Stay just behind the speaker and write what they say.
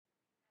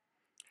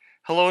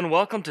Hello and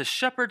welcome to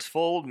Shepherd's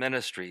Fold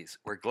Ministries.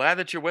 We're glad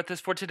that you're with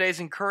us for today's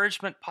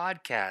encouragement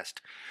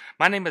podcast.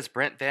 My name is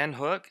Brent Van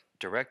Hook,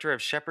 Director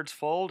of Shepherd's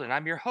Fold, and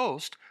I'm your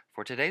host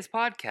for today's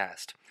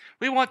podcast.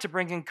 We want to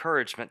bring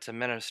encouragement to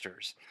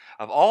ministers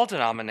of all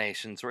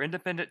denominations or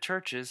independent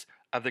churches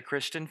of the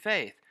Christian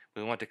faith.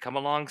 We want to come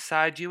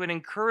alongside you and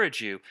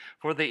encourage you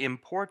for the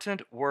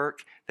important work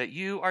that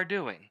you are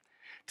doing.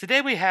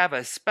 Today we have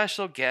a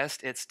special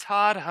guest. It's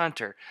Todd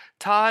Hunter.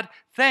 Todd,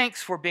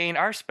 thanks for being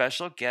our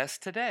special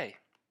guest today.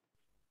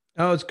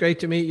 Oh, it's great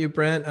to meet you,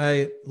 Brent.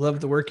 I love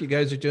the work you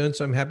guys are doing,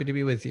 so I'm happy to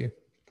be with you.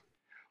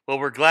 Well,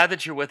 we're glad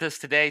that you're with us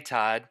today,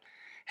 Todd.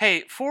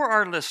 Hey, for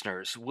our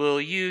listeners,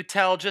 will you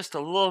tell just a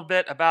little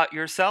bit about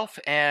yourself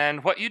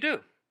and what you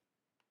do?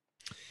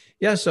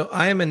 Yeah, so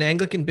I am an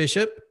Anglican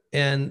bishop,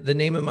 and the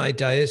name of my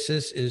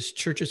diocese is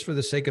Churches for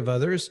the Sake of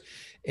Others.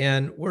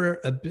 And we're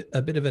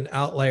a bit of an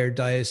outlier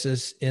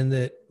diocese in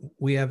that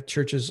we have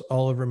churches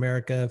all over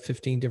America,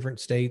 15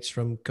 different states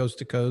from coast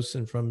to coast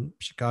and from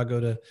Chicago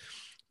to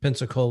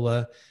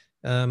Pensacola,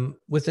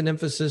 with an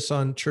emphasis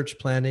on church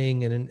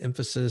planning and an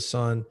emphasis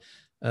on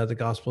the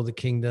gospel of the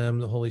kingdom,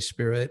 the Holy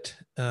Spirit.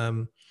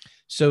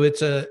 So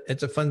it's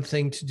a fun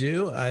thing to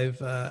do.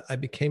 I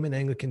became an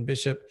Anglican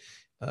bishop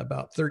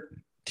about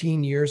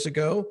 13 years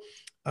ago.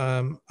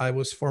 I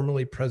was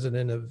formerly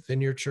president of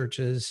Vineyard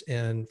Churches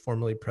and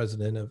formerly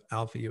president of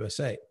Alpha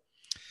USA.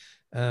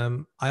 I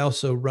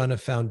also run a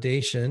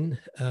foundation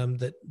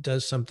that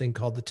does something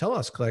called the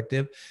Telos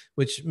Collective,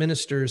 which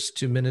ministers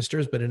to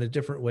ministers, but in a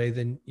different way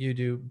than you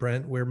do,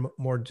 Brent. We're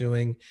more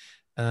doing,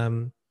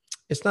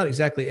 it's not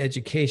exactly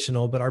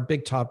educational, but our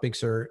big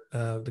topics are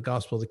the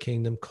gospel of the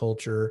kingdom,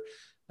 culture,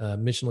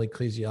 missional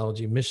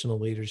ecclesiology, missional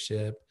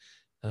leadership,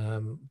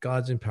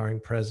 God's empowering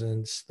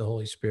presence, the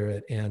Holy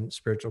Spirit, and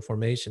spiritual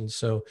formation.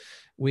 So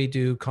we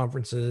do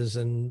conferences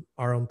and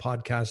our own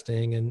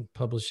podcasting and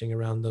publishing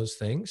around those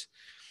things.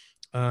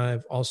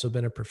 I've also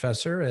been a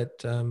professor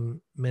at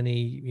many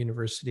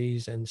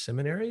universities and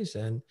seminaries,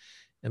 and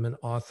am an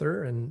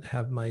author and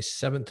have my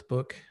 7th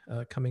book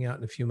coming out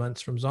in a few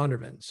months from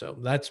Zondervan. So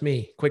that's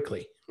me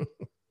quickly.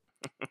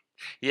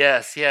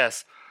 Yes.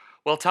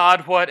 Well,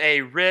 Todd, what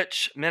a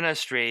rich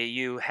ministry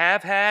you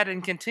have had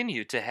and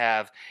continue to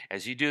have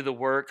as you do the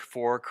work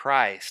for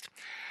Christ.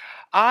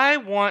 I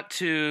want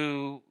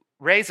to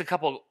raise a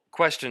couple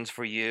questions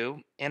for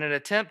you in an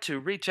attempt to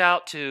reach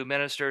out to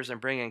ministers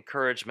and bring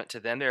encouragement to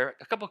them. There are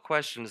a couple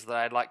questions that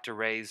I'd like to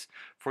raise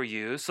for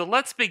you. So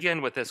let's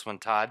begin with this one,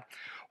 Todd.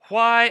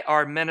 Why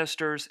are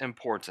ministers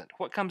important?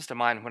 What comes to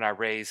mind when I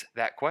raise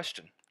that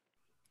question?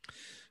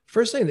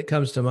 First thing that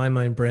comes to my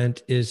mind,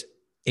 Brent, is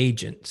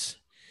agents.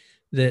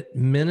 That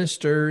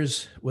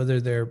ministers,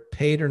 whether they're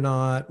paid or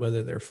not,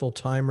 whether they're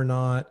full-time or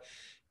not,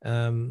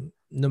 no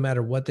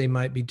matter what they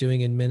might be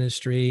doing in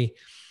ministry,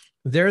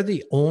 they're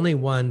the only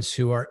ones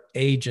who are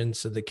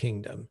agents of the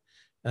kingdom,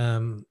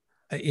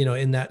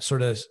 in that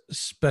sort of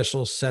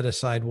special set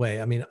aside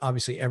way. I mean,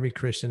 obviously every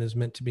Christian is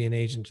meant to be an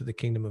agent of the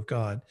kingdom of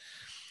God,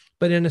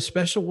 but in a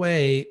special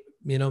way,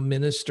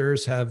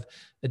 ministers have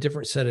a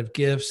different set of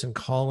gifts and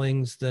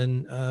callings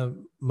than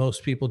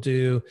most people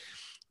do.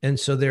 And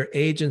so they're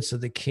agents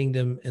of the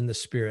kingdom in the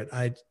spirit.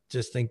 I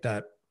just think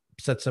that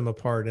sets them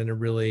apart in a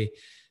really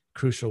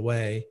crucial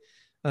way.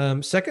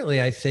 Secondly,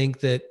 I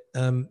think that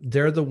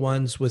they're the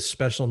ones with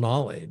special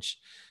knowledge.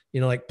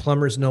 Like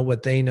plumbers know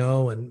what they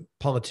know, and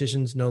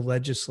politicians know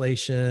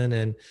legislation,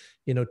 and,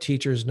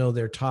 teachers know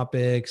their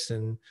topics,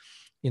 and,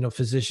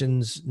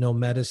 physicians know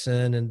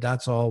medicine, and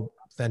that's all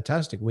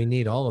fantastic. We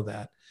need all of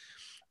that.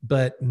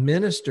 But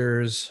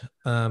ministers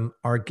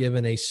are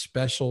given a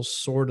special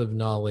sort of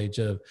knowledge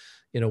of,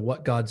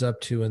 what God's up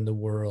to in the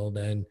world,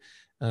 and,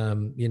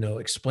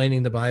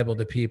 explaining the Bible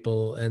to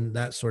people and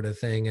that sort of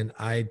thing. And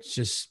I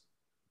just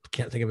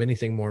can't think of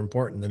anything more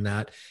important than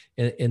that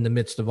in the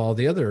midst of all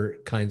the other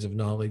kinds of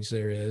knowledge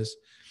there is.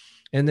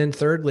 And then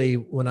thirdly,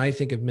 when I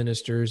think of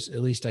ministers,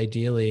 at least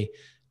ideally,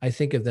 I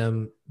think of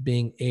them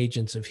being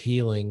agents of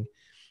healing.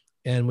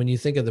 And when you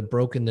think of the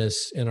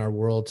brokenness in our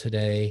world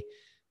today,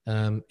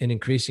 and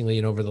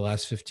increasingly, over the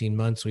last 15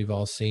 months, we've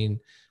all seen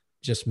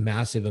just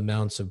massive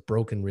amounts of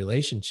broken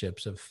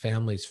relationships, of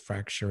families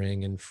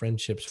fracturing and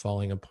friendships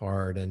falling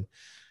apart, and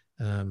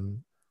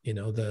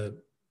the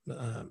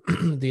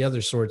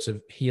other sorts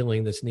of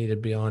healing that's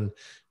needed beyond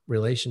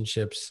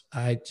relationships.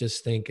 I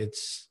just think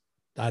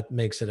that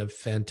makes it a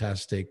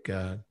fantastic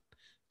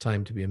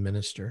time to be a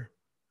minister.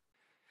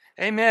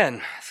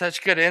 Amen.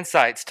 Such good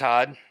insights,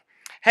 Todd.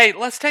 Hey,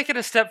 let's take it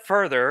a step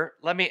further.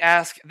 Let me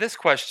ask this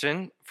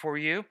question for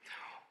you.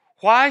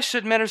 Why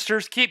should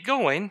ministers keep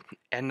going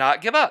and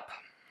not give up?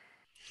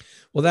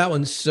 Well, that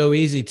one's so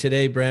easy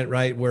today, Brent,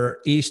 right? We're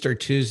Easter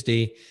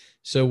Tuesday.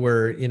 So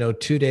we're,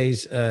 2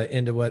 days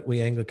into what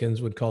we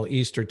Anglicans would call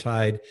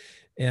Eastertide.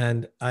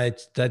 And I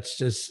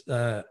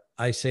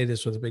say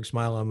this with a big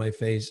smile on my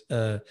face,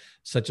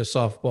 such a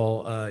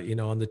softball,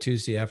 on the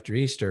Tuesday after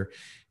Easter.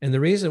 And the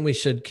reason we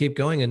should keep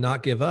going and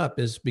not give up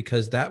is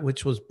because that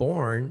which was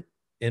born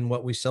in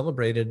what we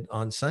celebrated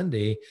on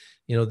Sunday,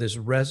 this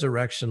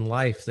resurrection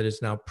life that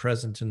is now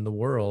present in the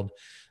world,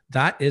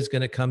 that is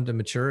going to come to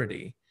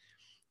maturity.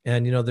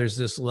 And, there's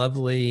this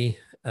lovely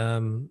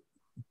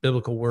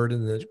biblical word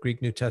in the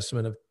Greek New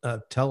Testament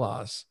of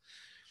telos,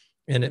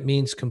 and it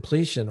means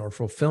completion or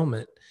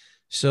fulfillment.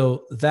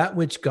 So that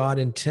which God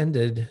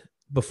intended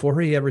before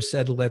he ever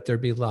said, let there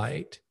be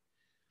light,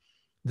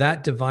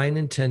 that divine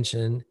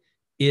intention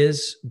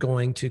is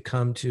going to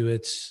come to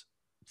its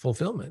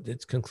fulfillment,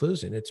 its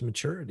conclusion, its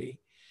maturity.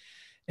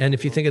 And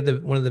if you think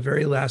of one of the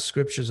very last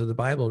scriptures of the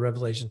Bible,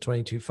 Revelation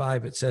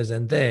 22:5, it says,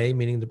 and they,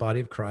 meaning the body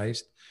of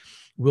Christ,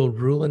 will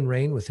rule and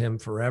reign with him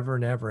forever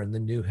and ever in the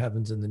new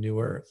heavens and the new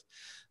earth.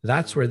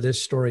 That's where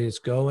this story is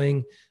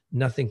going.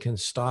 Nothing can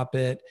stop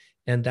it.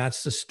 And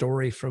that's the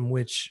story from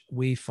which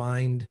we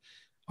find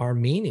our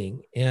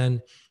meaning.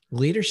 And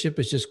leadership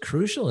is just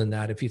crucial in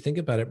that. If you think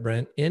about it,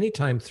 Brent,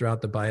 anytime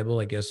throughout the Bible,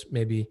 I guess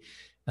maybe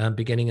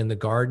beginning in the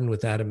garden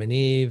with Adam and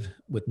Eve,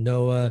 with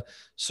Noah,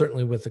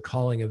 certainly with the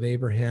calling of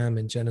Abraham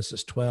in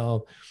Genesis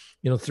 12,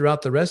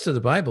 throughout the rest of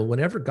the Bible,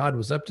 whenever God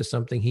was up to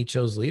something, he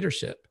chose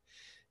leadership.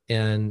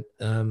 And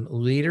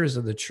leaders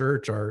of the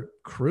church are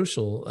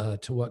crucial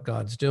to what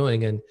God's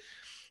doing. And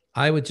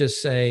I would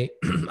just say,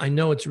 I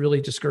know it's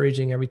really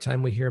discouraging every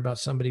time we hear about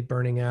somebody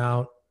burning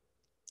out,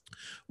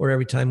 or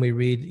every time we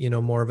read,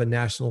 more of a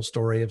national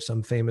story of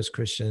some famous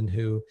Christian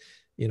who,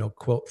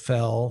 quote,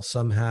 fell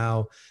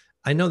somehow.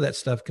 I know that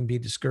stuff can be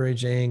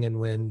discouraging. And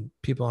when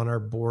people on our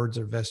boards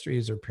or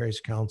vestries or parish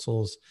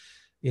councils,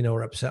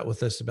 are upset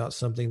with us about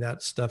something,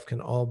 that stuff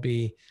can all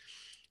be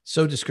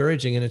so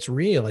discouraging, and it's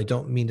real. I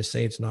don't mean to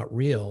say it's not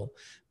real,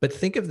 but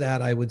think of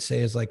that, I would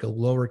say, as like a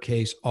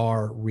lowercase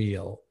r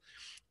real.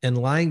 And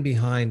lying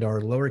behind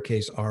our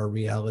lowercase r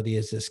reality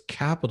is this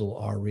capital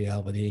R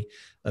reality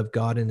of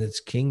God and its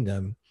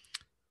kingdom.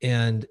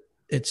 And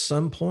at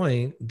some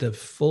point, the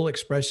full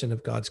expression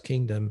of God's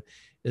kingdom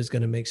is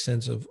going to make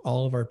sense of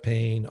all of our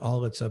pain,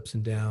 all its ups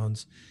and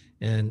downs.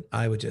 And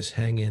I would just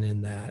hang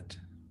in that.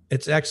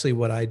 It's actually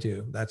what I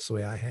do. That's the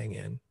way I hang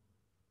in.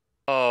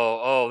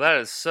 Oh, that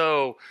is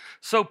so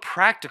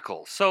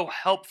practical, so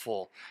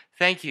helpful.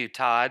 Thank you,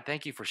 Todd.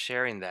 Thank you for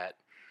sharing that.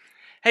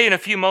 Hey, in a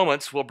few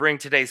moments, we'll bring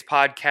today's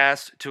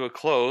podcast to a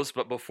close,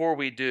 but before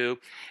we do,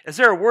 is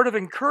there a word of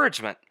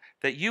encouragement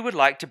that you would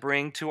like to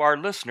bring to our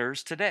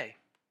listeners today?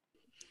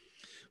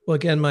 Well,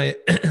 again,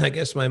 I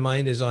guess my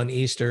mind is on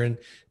Easter, and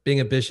being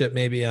a bishop,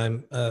 maybe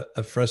I'm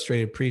a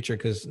frustrated preacher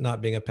because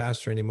not being a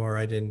pastor anymore,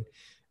 I didn't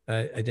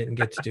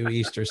get to do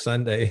Easter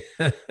Sunday.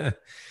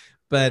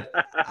 But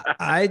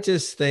I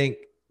just think,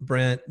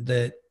 Brent,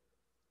 that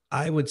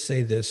I would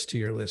say this to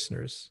your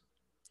listeners.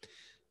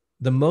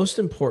 The most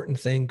important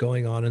thing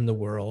going on in the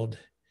world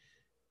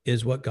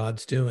is what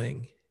God's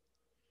doing.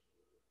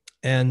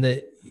 And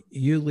that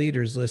you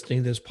leaders listening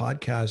to this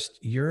podcast,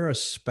 you're a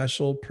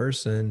special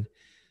person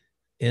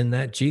in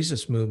that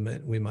Jesus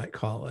movement, we might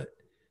call it.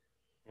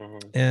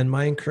 Mm-hmm. And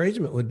my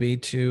encouragement would be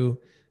to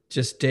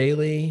just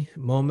daily,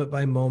 moment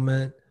by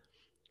moment,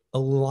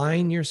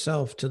 align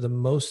yourself to the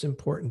most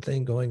important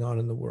thing going on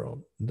in the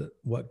world,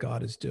 what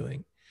God is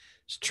doing.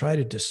 Just try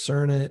to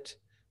discern it,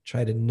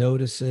 try to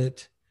notice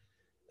it,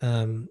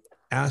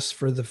 ask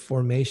for the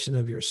formation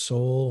of your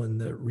soul and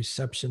the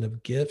reception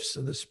of gifts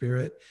of the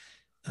Spirit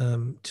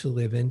to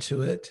live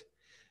into it,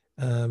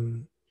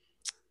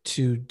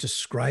 to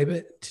describe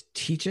it, to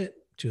teach it,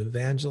 to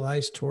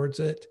evangelize towards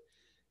it.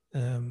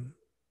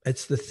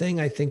 It's the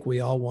thing I think we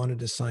all wanted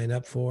to sign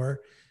up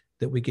for,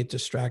 that we get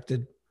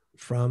distracted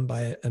from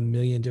by a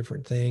million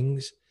different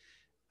things.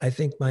 I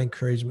think my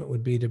encouragement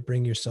would be to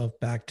bring yourself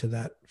back to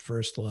that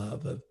first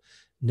love of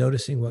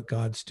noticing what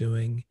God's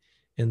doing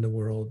in the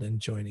world and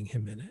joining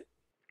him in it.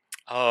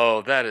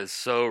 Oh, that is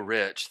so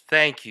rich.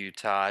 Thank you,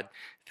 Todd.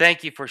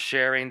 Thank you for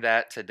sharing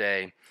that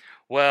today.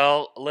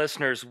 Well,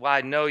 listeners,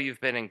 I know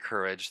you've been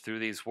encouraged through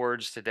these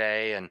words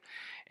today, and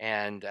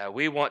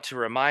we want to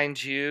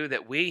remind you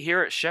that we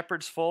here at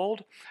Shepherd's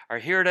Fold are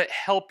here to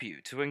help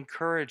you, to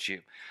encourage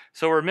you.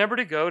 So remember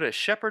to go to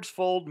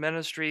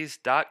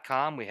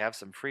shepherdsfoldministries.com. We have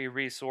some free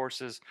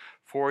resources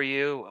for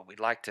you. We'd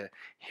like to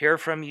hear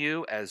from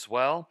you as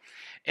well.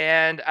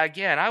 And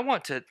again, I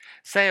want to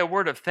say a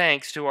word of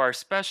thanks to our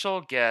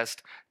special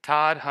guest,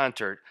 Todd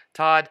Hunter.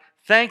 Todd,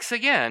 thanks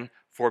again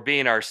for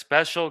being our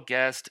special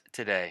guest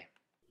today.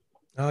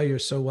 Oh, you're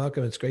so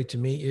welcome. It's great to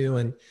meet you.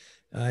 And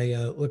I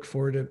look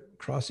forward to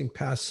crossing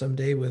paths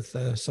someday with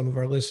some of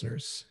our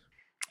listeners.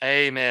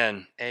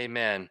 Amen.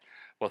 Amen.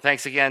 Well,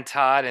 thanks again,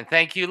 Todd. And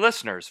thank you,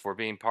 listeners, for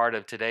being part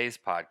of today's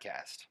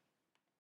podcast.